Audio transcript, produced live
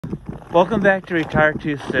Welcome back to Retire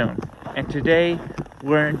Too Soon, and today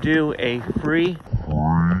we're going to do a free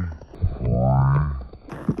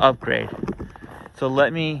upgrade. So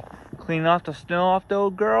let me clean off the snow off the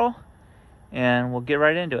old girl and we'll get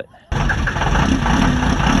right into it.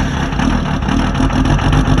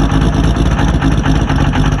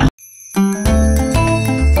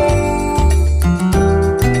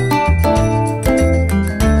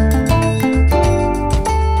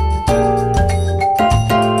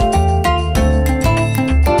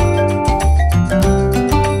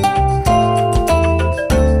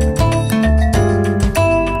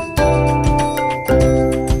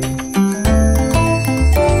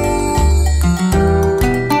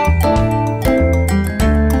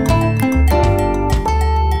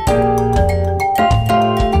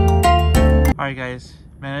 Alright guys,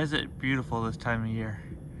 man, isn't it beautiful this time of year?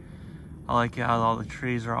 I like how all the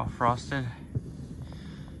trees are all frosted.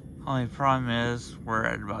 Only problem is we're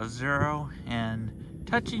at about 0 and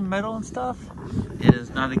touching metal and stuff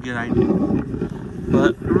is not a good idea.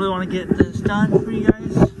 But I really want to get this done for you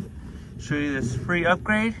guys. Show you this free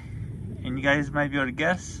upgrade, and you guys might be able to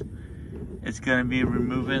guess. It's going to be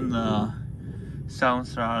removing the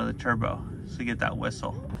silencer out of the turbo so you get that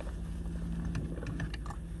whistle.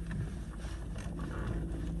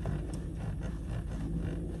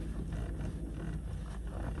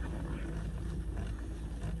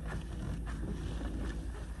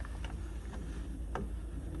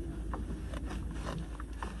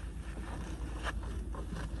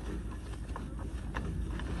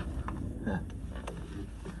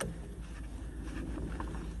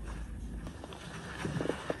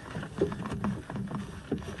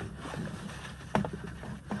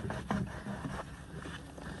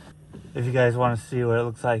 If you guys want to see what it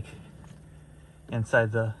looks like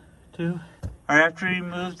inside the tube. Alright, after you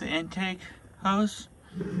remove the intake hose,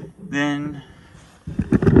 then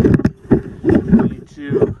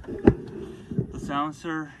to the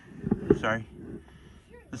silencer,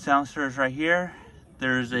 the silencer is right here.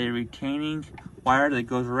 There's a retaining wire that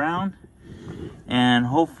goes around, and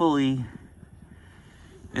hopefully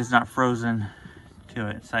it's not frozen to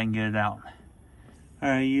it so I can get it out.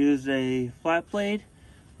 Alright, use a flat blade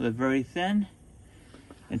with it very thin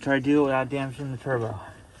and try to do it without damaging the turbo.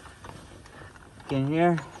 Get in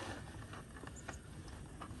here,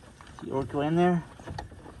 you work your way in there.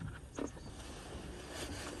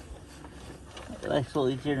 I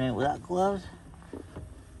slowly generate without gloves.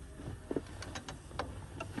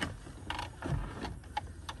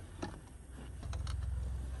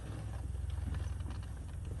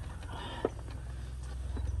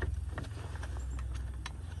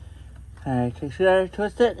 Alright, take a screwdriver,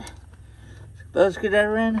 twist it, throw the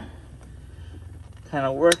screwdriver in, kind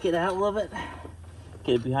of work it out a little bit,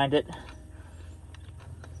 get it behind it.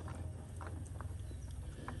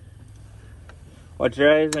 Watch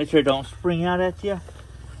your eyes, make sure it don't spring out at you.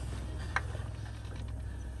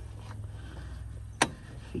 If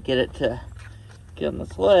you get it to get on the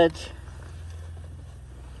sledge,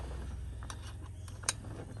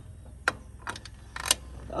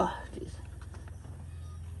 oh jeez.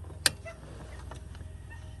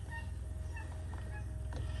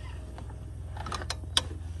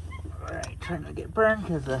 Trying to get burned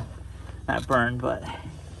because not burned, but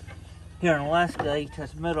here in Alaska you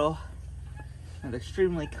touch metal and it's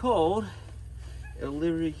extremely cold, it'll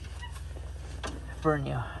literally burn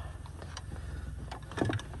you.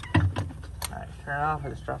 Alright, turn it off. I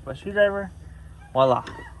just dropped my screwdriver. Voila,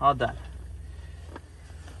 all done.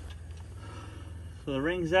 So the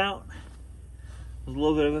ring's out. It was a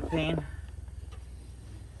little bit of a pain.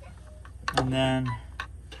 And then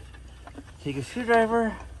take a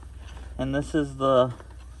screwdriver. And this is the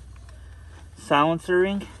silencer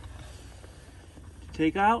ring to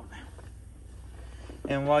take out.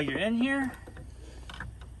 And while you're in here,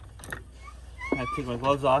 I have to take my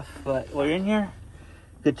gloves off, but while you're in here,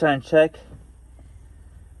 good time to check.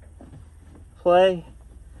 Play.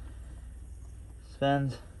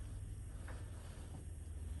 Spins.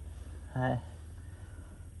 Alright.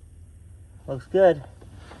 Looks good.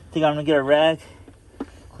 I think I'm gonna get a rag,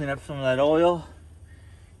 clean up some of that oil.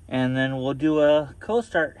 And then we'll do a cold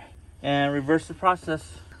start and reverse the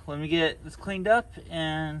process. Let me get this cleaned up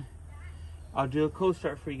and I'll do a cold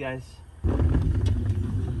start for you guys.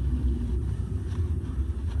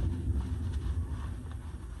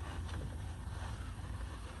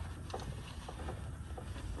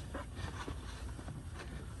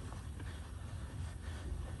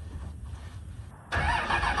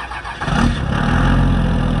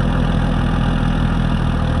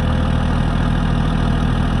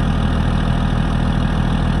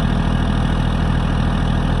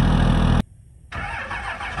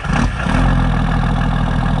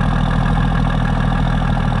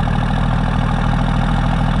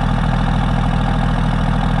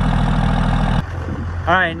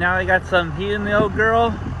 Alright, now I got some heat in the old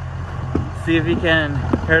girl. See if you can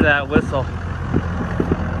hear that whistle.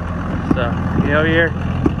 So, get over here.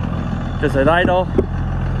 Just at idle.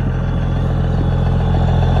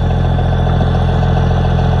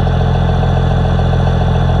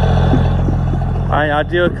 Alright, I'll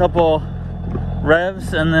do a couple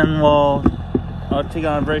revs and then I'll take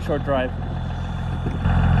on a very short drive.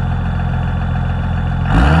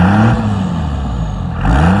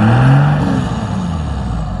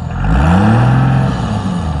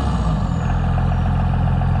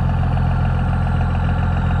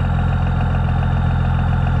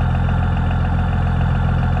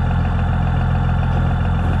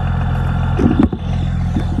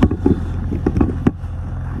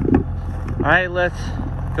 Alright, let's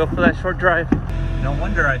go for that short drive. No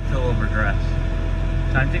wonder I feel overdressed.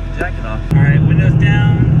 Time to take the jacket off. Alright, windows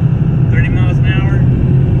down, 30 miles an hour.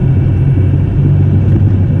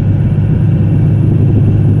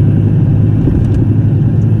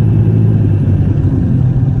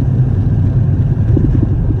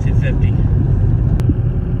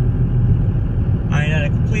 Alright, at a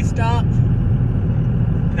complete stop.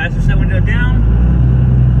 Passenger side window down.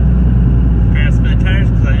 Trying to spin the tires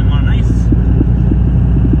because I didn't want ice.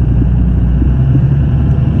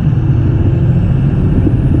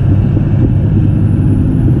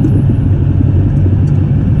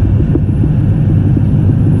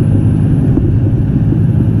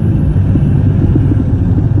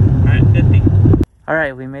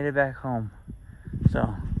 Alright, we made it back home. So,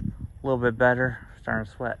 a little bit better, starting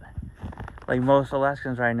to sweat. Like most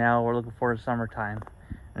Alaskans right now, we're looking forward to summertime.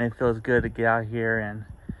 And it feels good to get out here and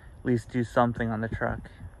at least do something on the truck.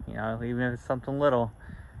 You know, even if it's something little,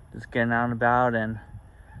 just getting out and about and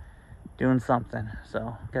doing something.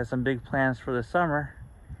 So, got some big plans for the summer.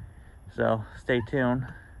 So, stay tuned.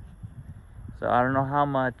 So, I don't know how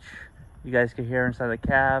much you guys can hear inside the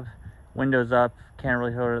cab. Windows up, can't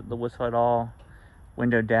really hear the whistle at all.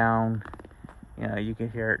 Window down, you know, you can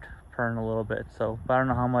hear it purring a little bit. So, but I don't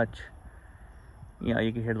know how much, you know,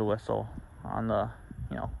 you can hear the whistle on the,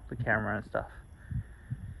 you know, the camera and stuff.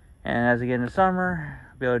 And as we get into summer,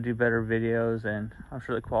 I'll be able to do better videos, and I'm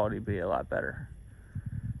sure the quality will be a lot better.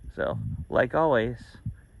 So, like always,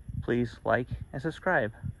 please like and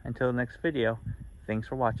subscribe. Until the next video, thanks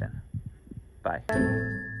for watching. Bye.